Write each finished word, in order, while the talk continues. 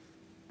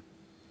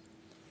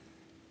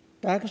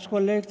Tax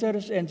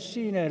collectors and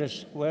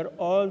sinners were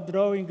all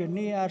drawing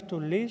near to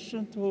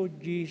listen to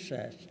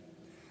Jesus.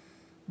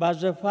 But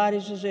the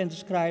Pharisees and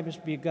scribes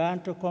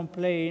began to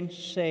complain,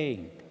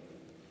 saying,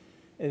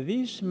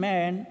 "This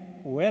man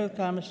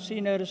welcomes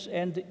sinners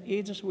and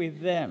eats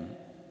with them."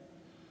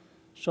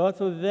 So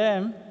to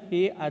them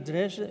he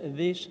addressed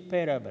this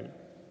parable.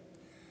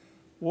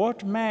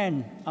 What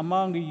man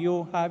among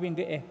you, having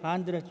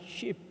 100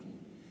 sheep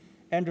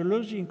and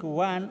losing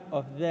one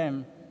of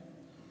them,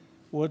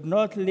 would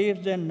not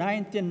leave the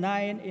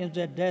 99 in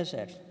the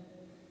desert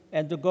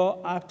and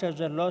go after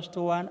the lost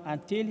one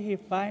until he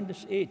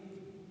finds it?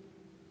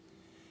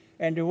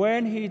 And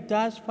when he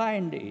does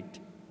find it,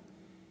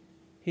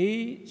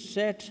 he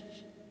sets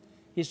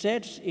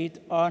it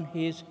on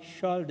his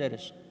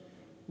shoulders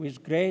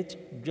with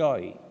great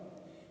joy.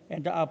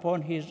 And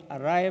upon his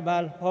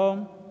arrival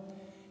home,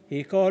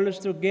 he calls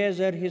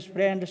together his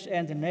friends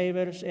and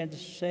neighbors and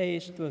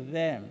says to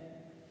them,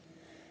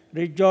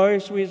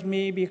 "Rejoice with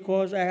me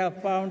because I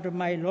have found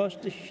my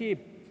lost sheep."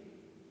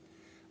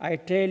 I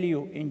tell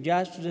you, in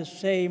just the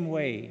same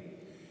way,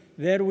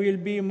 there will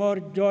be more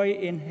joy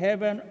in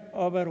heaven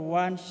over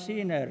one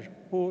sinner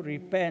who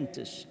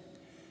repents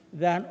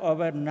than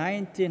over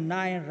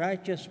 99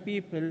 righteous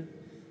people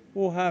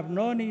who have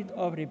no need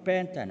of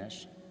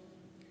repentance.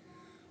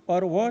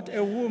 Or what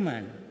a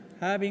woman,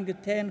 having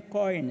 10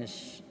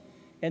 coins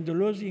and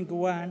losing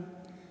one,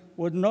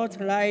 would not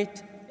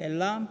light a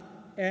lamp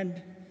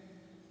and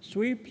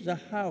sweep the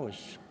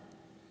house,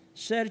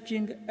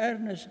 searching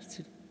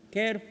earnestly,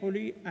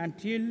 carefully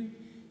until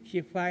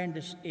she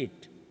finds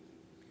it.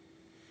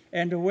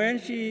 And when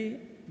she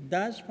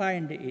does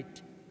find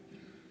it,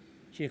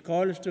 she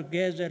calls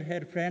together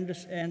her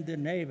friends and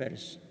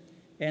neighbors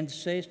and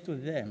says to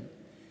them,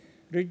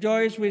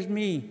 "Rejoice with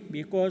me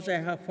because I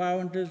have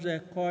found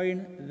the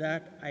coin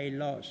that I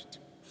lost."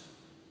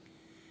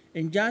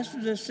 In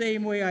just the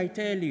same way, I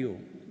tell you,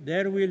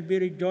 there will be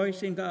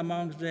rejoicing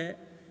among the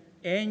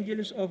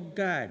angels of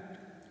God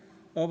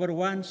over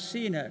one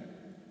sinner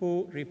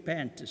who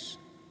repents.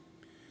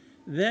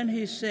 Then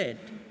he said,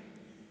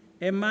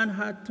 "A man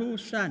had 2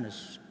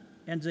 sons,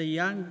 and the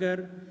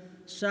younger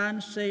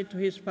son said to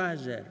his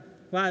father,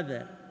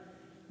 'Father,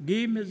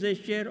 give me the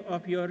share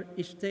of your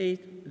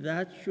estate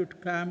that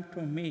should come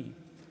to me.'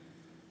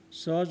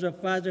 So the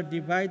father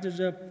divided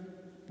the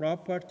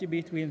property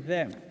between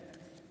them.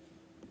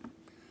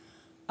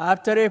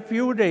 After a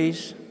few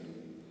days,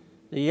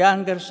 the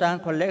younger son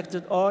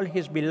collected all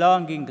his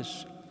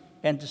belongings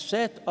and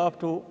set off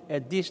to a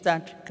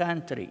distant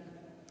country,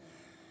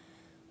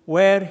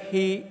 where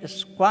he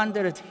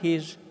squandered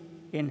his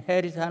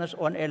inheritance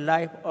on a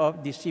life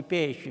of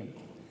dissipation.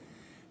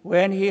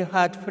 When he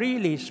had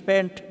freely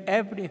spent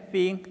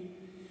everything,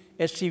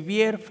 a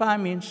severe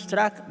famine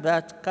struck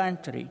that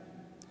country,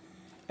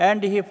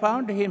 and he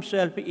found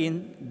himself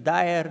in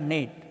dire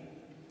need.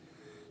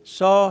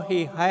 So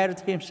he hired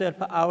himself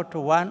out to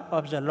one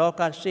of the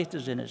local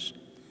citizens,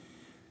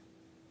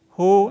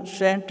 who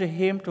sent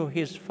him to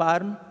his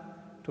farm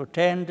to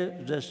tend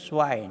the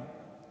swine.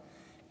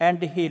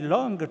 And he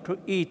longed to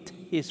eat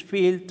his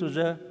fill to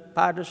the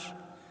paddocks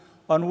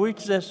on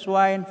which the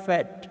swine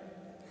fed,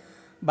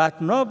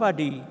 but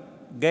nobody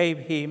gave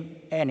him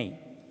any.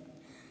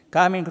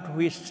 Coming to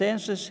his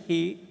senses,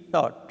 he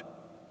thought,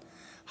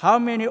 "How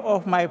many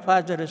of my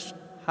father's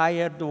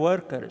hired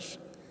workers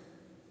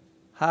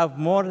have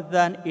more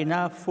than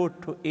enough food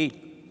to eat,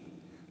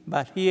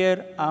 but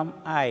here am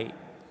I,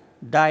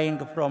 dying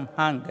from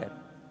hunger.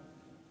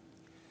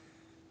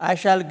 I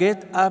shall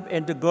get up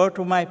and go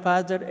to my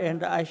father,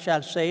 and I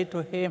shall say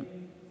to him,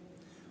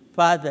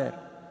 'Father,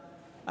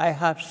 I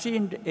have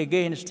sinned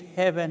against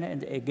heaven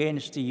and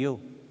against you.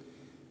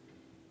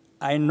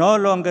 I no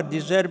longer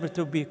deserve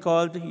to be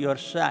called your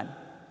son.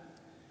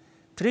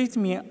 Treat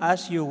me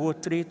as you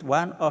would treat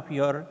one of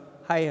your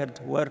hired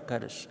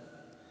workers.'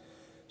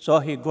 So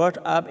he got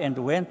up and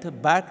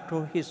went back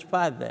to his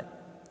father.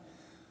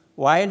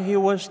 While he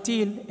was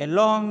still a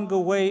long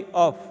way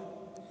off,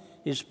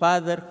 his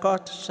father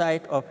caught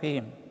sight of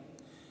him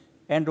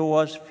and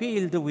was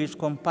filled with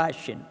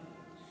compassion.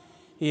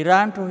 He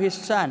ran to his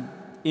son,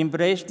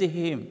 embraced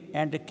him,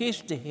 and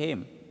kissed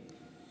him.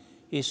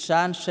 His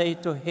son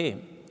said to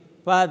him,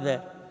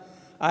 'Father,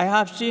 I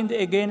have sinned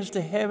against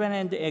heaven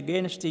and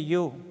against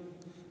you.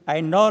 I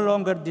no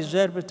longer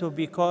deserve to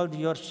be called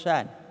your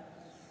son.'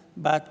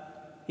 But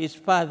his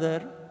father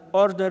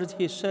ordered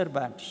his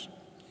servants,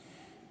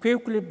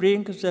 'Quickly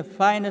bring the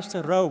finest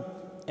robe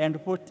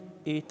and put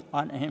it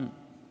on him.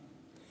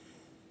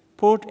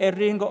 Put a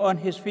ring on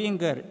his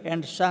finger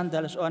and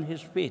sandals on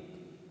his feet.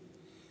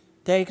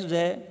 Take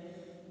the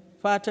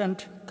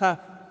fattened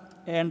calf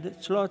and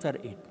slaughter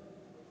it.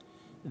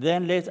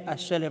 Then let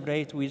us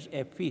celebrate with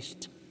a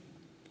feast,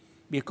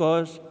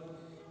 because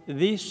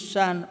this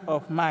son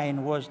of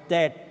mine was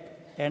dead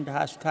and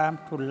has come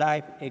to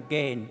life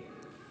again.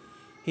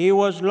 He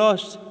was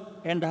lost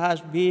and has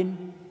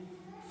been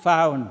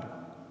found.'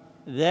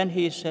 Then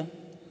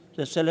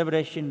the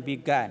celebration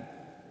began.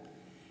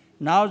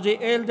 Now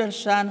the elder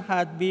son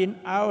had been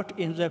out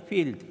in the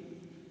field.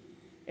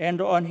 And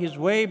on his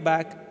way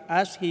back,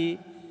 as he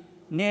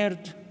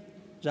neared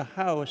the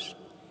house,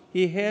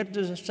 he heard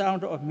the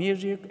sound of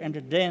music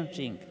and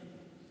dancing.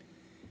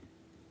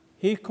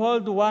 He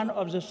called one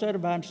of the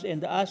servants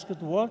and asked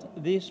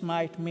what this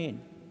might mean.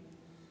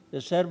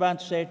 The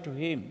servant said to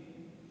him,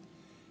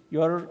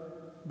 "Your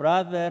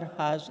brother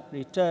has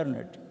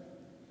returned,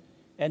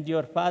 and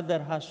your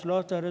father has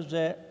slaughtered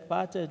the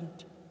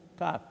fattened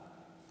calf,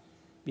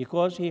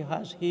 because he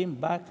has him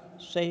back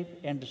safe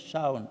and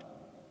sound."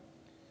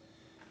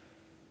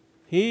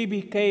 He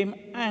became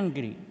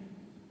angry,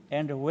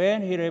 and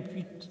when he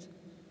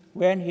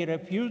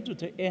refused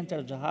to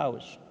enter the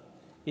house,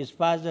 his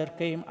father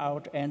came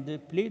out and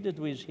pleaded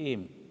with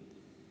him.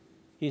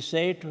 He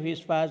said to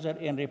his father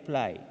in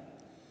reply,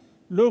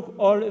 "Look,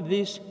 all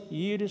these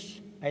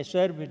years I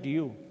served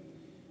you,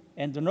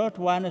 and not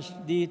once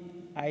did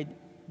I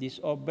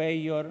disobey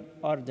your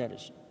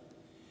orders.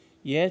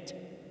 Yet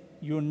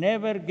you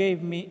never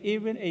gave me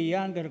even a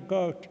younger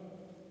goat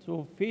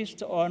to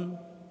feast on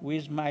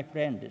with my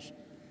friends.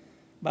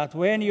 But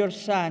when your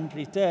son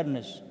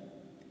returns,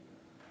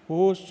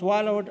 who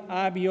swallowed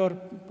up your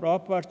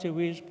property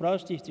with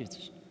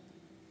prostitutes,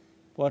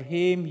 for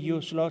him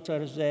you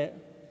slaughtered the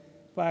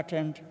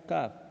fattened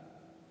calf."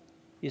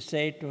 He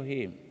said to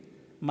him,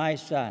 "My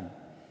son,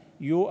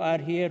 you are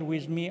here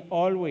with me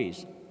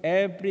always.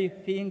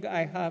 Everything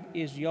I have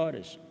is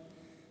yours.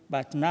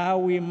 But now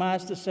we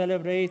must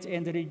celebrate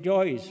and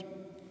rejoice,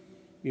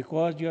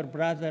 because your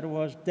brother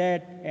was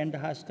dead and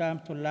has come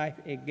to life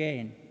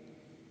again.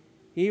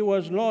 He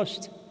was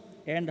lost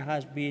and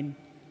has been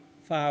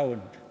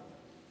found."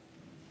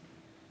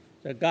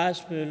 The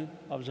Gospel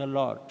of the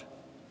Lord.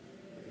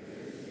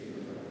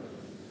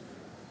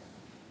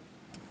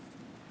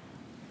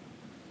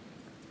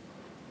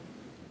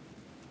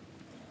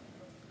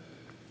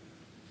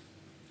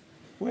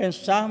 When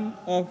some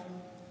of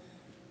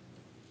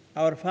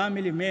our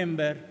family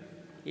member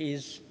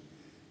is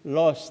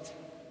lost,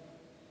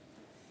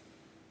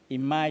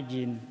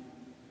 imagine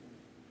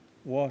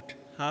what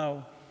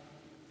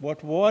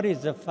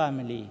worries the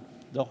family,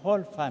 the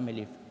whole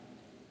family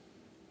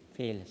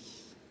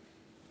feels.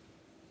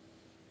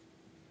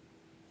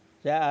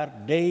 They are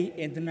day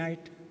and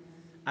night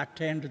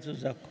attend to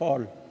the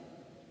call.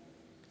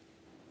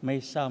 May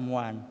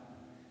someone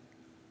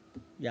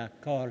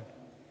call,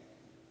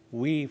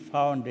 "We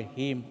found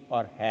him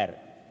or her."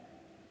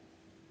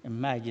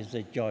 Imagine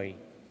the joy.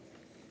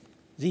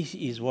 This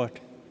is what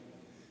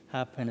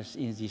happens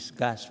in this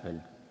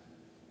gospel.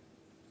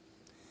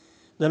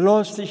 The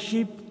lost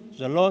sheep,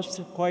 the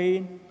lost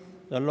coin,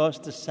 the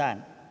lost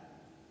son.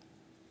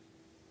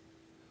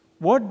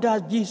 What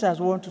does Jesus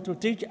want to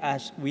teach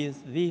us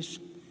with these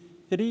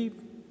three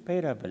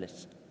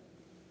parables?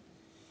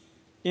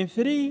 In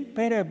three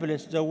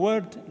parables, the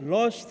word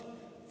lost,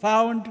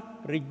 found,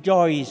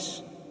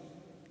 rejoice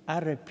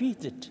are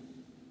repeated.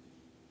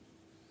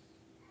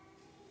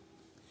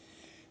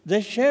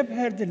 The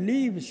shepherd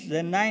leaves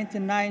the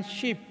 99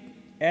 sheep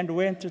and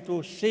went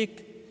to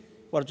seek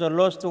for the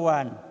lost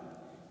one.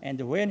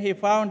 And when he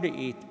found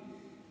it,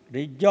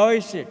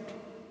 rejoiced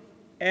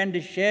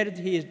and shared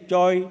his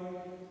joy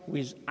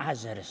with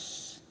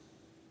others.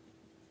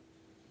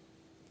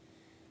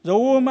 The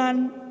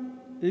woman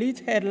lit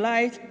her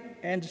light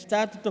and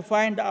started to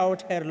find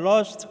out her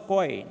lost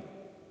coin.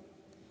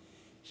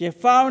 She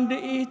found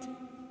it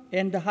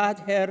and had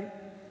her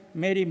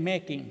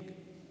merrymaking.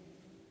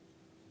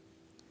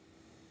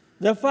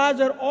 The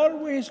father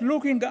always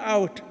looking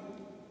out,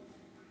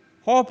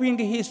 hoping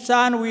his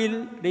son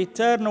will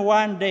return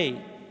one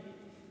day.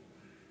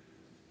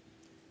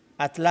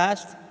 At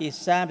last, his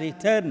son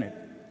returned,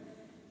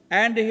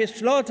 and he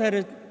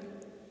slaughtered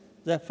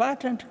the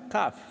fattened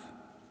calf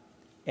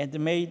and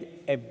made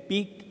a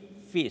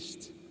big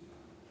feast.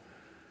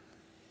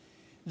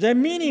 The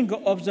meaning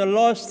of the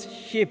lost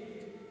sheep,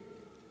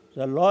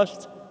 the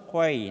lost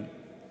coin,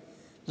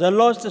 the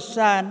lost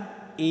son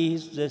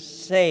is the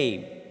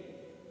same.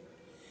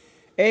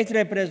 It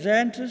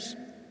represents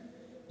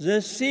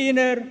the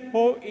sinner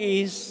who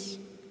is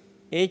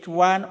each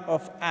one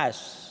of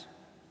us,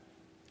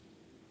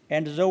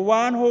 and the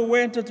one who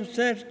went to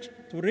search,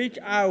 to reach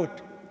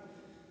out.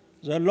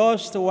 The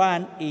lost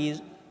one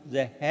is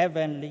the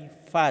Heavenly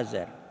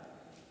Father,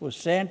 who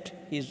sent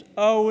his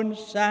own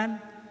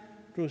Son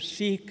to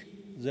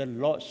seek the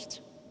lost.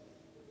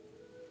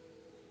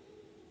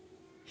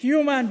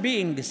 Human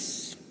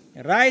beings,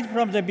 right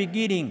from the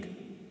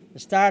beginning,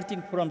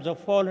 starting from the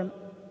fallen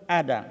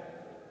Adam,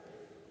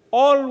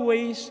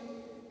 always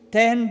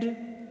tend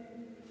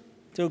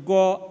to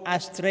go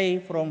astray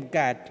from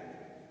God.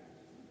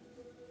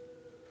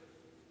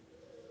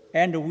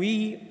 And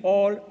we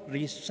all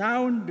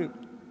resound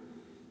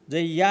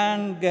the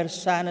younger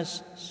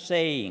son's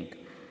saying,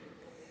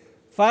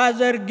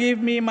 "Father, give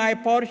me my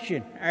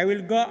portion. I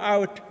will go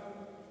out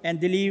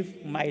and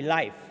live my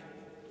life.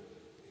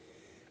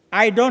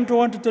 I don't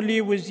want to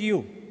live with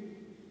you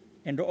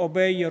and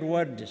obey your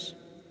words.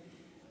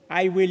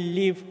 I will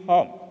leave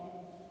home."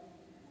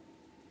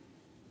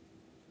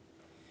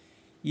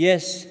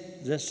 Yes,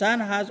 the Son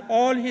has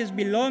all his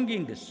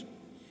belongings,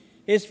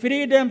 his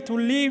freedom to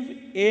live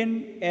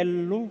in a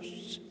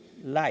loose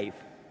life.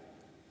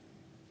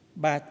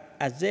 But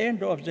at the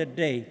end of the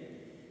day,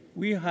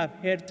 we have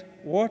heard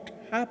what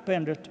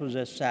happened to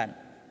the Son.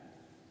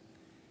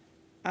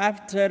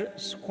 After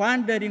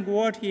squandering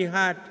what he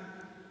had,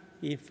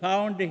 he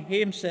found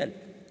himself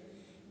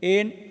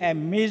in a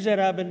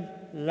miserable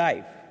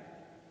life.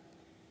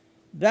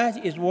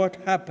 That is what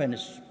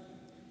happens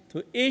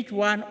to each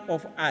one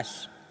of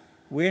us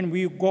when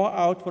we go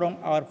out from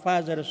our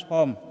Father's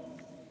home,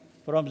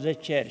 from the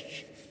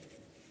church,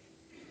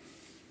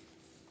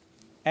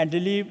 and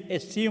live a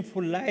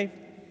sinful life.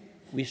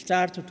 We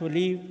start to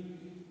live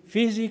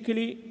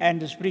physically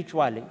and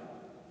spiritually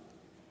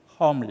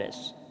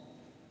homeless,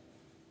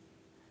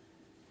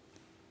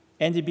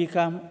 and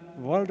become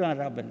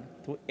vulnerable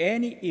to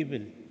any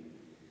evil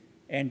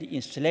and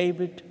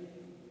enslaved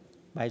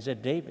by the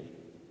devil.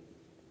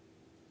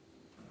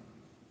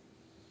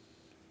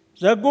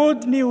 The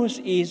good news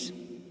is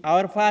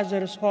our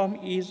Father's home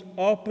is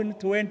open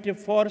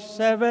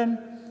 24/7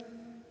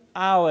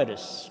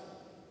 hours.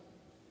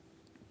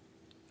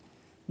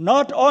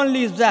 Not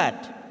only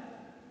that,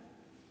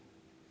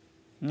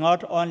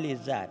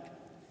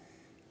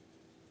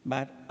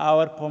 but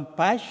our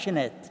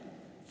compassionate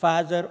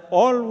Father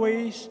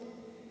always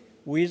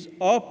with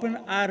open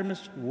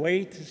arms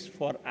waits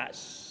for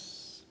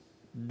us,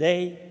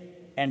 day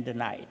and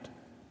night.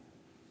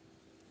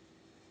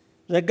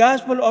 The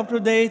gospel of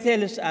today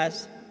tells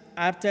us,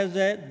 after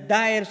the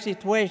dire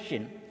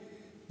situation,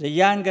 the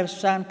younger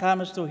son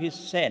comes to his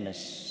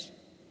senses.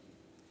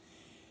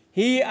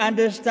 He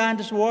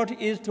understands what it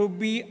is to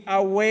be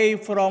away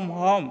from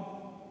home,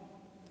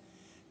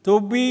 to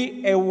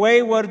be a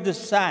wayward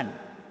son,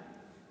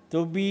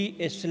 to be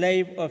a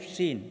slave of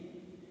sin.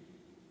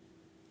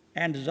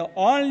 And the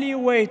only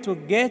way to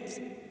get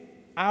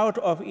out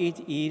of it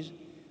is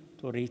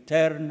to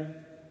return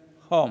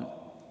home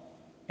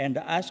and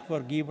ask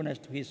forgiveness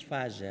to his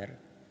father.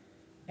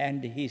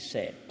 And he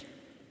said,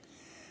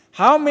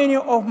 "How many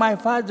of my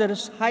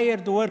father's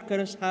hired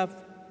workers have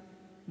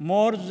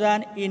more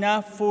than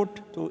enough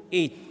food to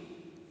eat?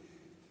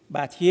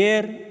 But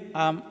here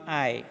am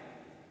I,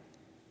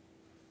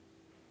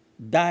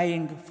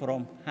 dying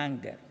from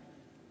hunger.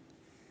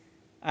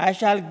 I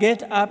shall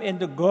get up and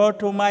go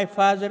to my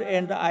father,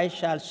 and I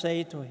shall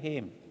say to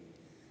him,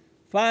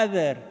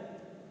 'Father,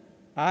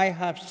 I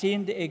have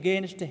sinned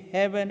against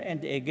heaven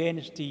and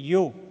against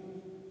you.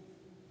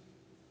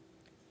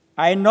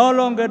 I no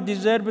longer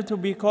deserve to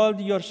be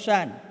called your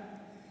son.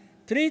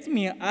 Treat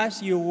me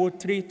as you would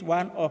treat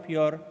one of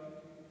your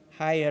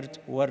hired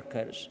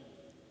workers.'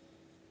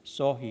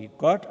 So he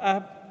got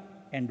up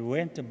and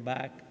went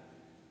back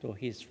to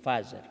his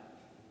father."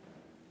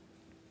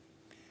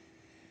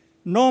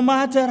 No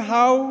matter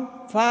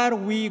how far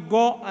we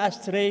go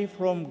astray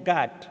from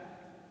God,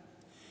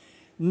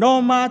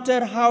 no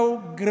matter how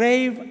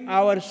grave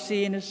our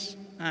sins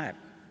are,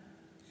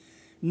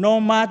 no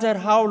matter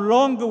how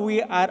long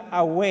we are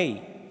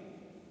away,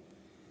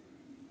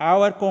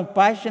 our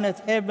compassionate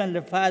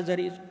Heavenly Father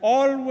is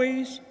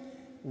always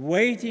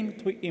waiting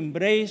to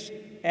embrace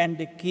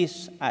and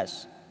kiss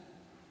us.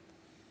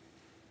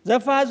 The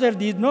father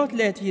did not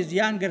let his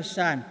younger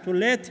son to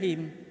let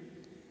him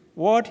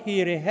what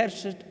he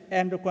rehearsed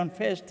and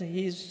confessed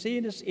his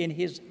sins in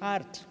his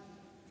heart.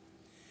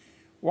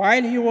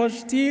 While he was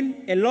still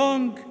a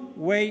long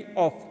way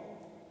off,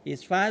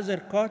 his father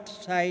caught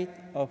sight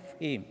of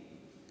him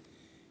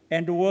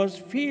and was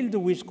filled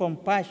with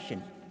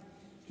compassion.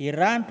 He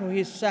ran to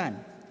his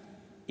son,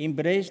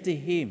 embraced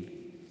him,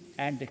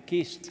 and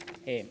kissed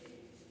him.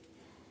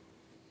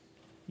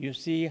 You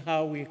see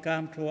how we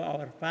come to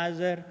our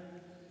Father,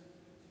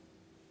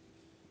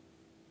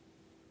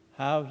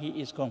 how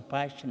he is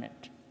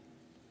compassionate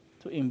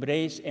to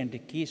embrace and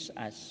kiss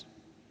us.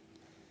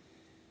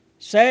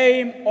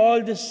 Same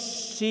old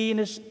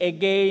sins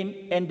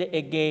again and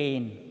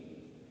again.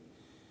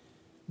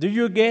 Do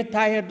you get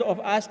tired of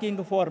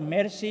asking for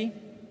mercy?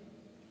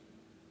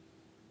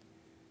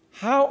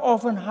 How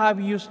often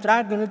have you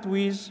struggled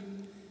with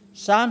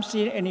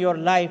something in your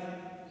life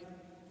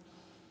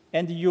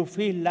and you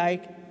feel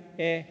like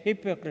a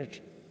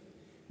hypocrite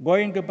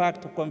going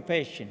back to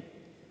confession,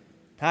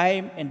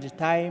 time and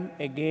time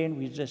again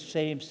with the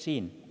same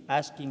sin,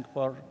 asking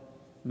for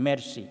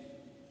mercy?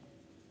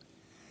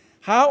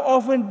 How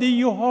often do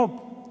you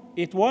hope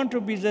it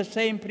won't be the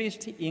same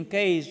priest in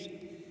case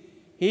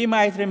he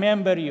might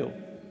remember you?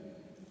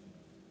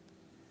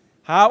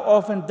 How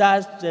often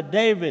does the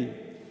devil,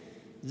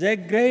 the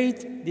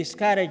great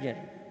discourager,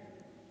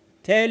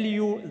 tell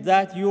you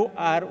that you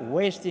are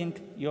wasting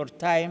your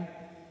time,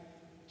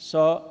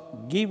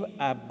 so give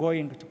up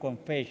going to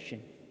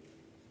confession?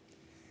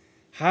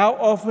 How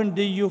often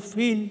do you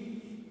feel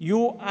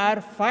you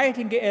are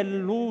fighting a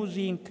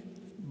losing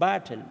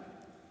battle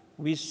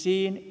with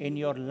sin in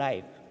your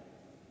life,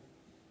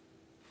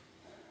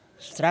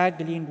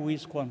 struggling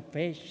with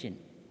confession?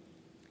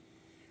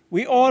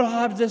 We all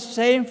have the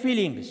same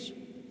feelings,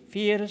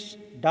 fears,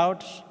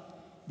 doubts,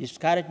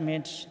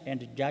 discouragements, and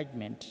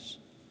judgments.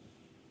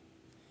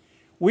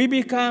 We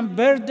become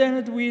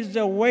burdened with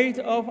the weight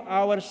of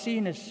our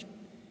sins,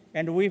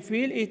 and we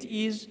feel it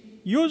is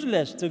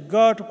useless to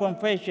go to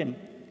confession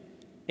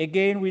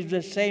again with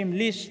the same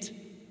list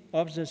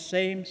of the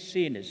same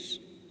sins.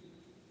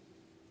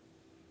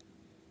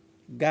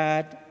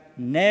 God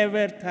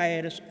never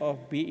tires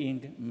of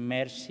being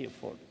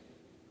merciful.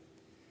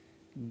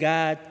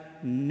 God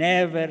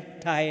never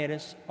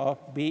tires of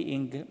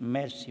being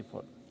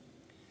merciful.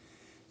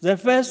 The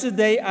first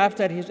day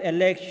after his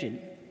election,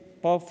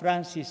 Pope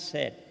Francis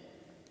said,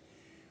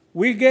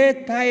 "We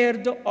get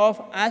tired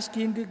of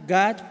asking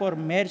God for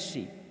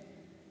mercy,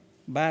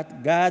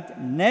 but God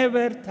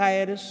never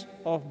tires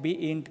of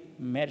being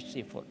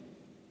merciful."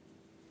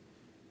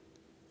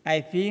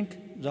 I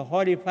think the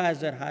Holy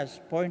Father has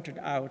pointed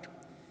out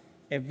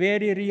a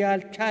very real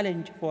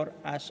challenge for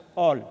us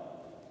all,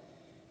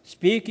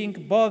 speaking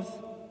both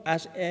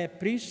as a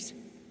priest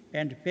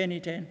and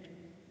penitent.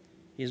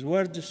 His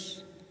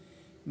words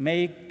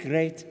make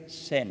great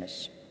sense.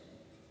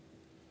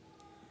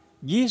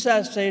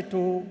 Jesus said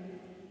to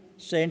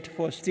Saint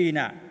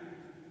Faustina,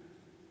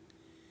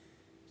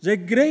 "The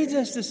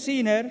greatest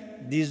sinner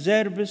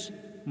deserves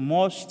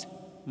most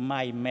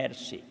my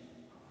mercy."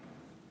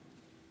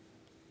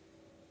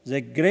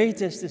 The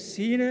greatest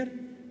sinner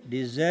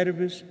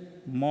deserves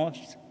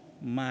most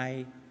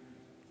my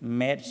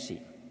mercy.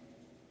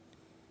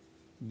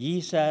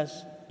 Jesus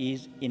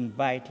is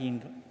inviting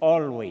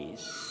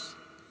always.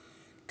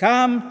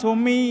 "Come to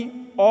me,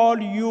 all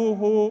you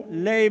who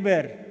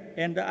labor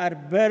and are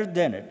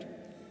burdened,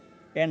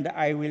 and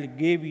I will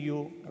give you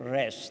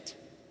rest."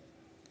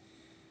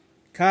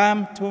 Come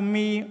to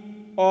me,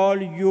 all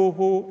you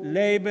who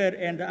labor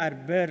and are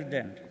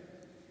burdened,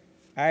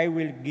 I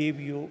will give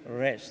you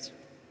rest.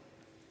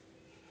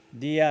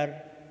 Dear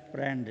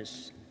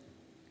friends,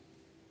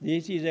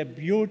 this is a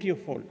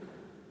beautiful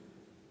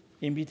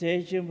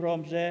invitation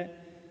from the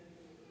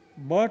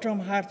bottom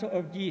heart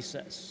of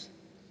Jesus,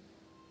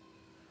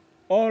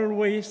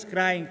 always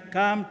crying,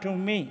 "Come to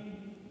me."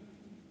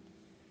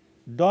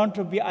 Don't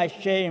be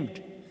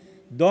ashamed,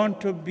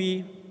 don't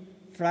be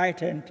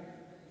frightened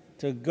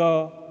to go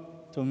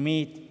to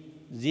meet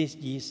this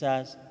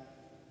Jesus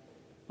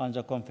on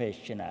the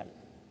confessional.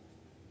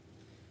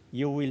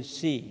 You will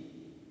see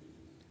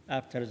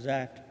after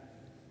that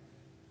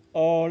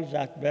all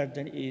that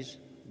burden is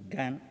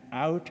gone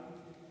out,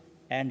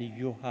 and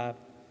you have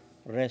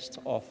rest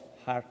of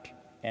heart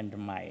and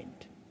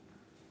mind.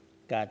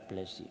 God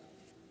bless you.